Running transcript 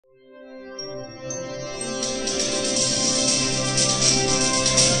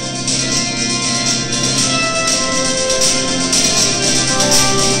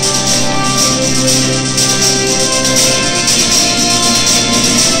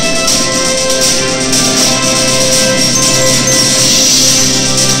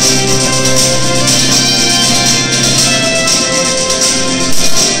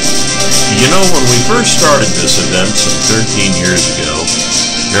first started this event some 13 years ago,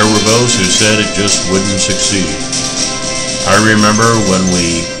 there were those who said it just wouldn't succeed. I remember when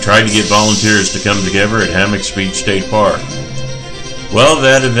we tried to get volunteers to come together at Hammock Beach State Park. Well,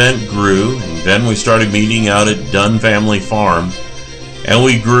 that event grew, and then we started meeting out at Dunn Family Farm, and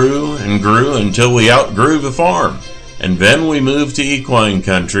we grew and grew until we outgrew the farm. And then we moved to equine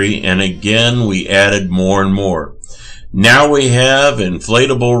country, and again we added more and more. Now we have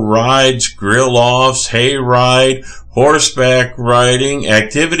inflatable rides, grill-offs, hay ride, horseback riding,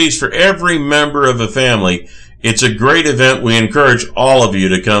 activities for every member of the family. It's a great event we encourage all of you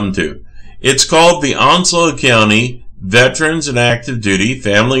to come to. It's called the Onslow County Veterans and Active Duty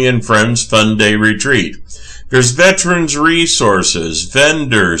Family and Friends Fun Day Retreat. There's veterans resources,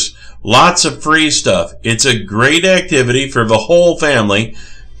 vendors, lots of free stuff. It's a great activity for the whole family.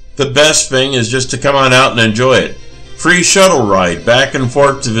 The best thing is just to come on out and enjoy it. Free shuttle ride back and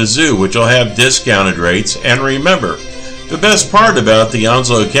forth to the zoo, which will have discounted rates. And remember, the best part about the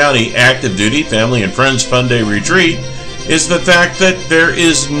Onslow County Active Duty Family and Friends Fun Day Retreat is the fact that there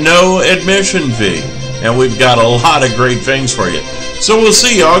is no admission fee. And we've got a lot of great things for you. So we'll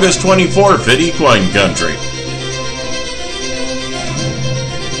see you August 24th at Equine Country.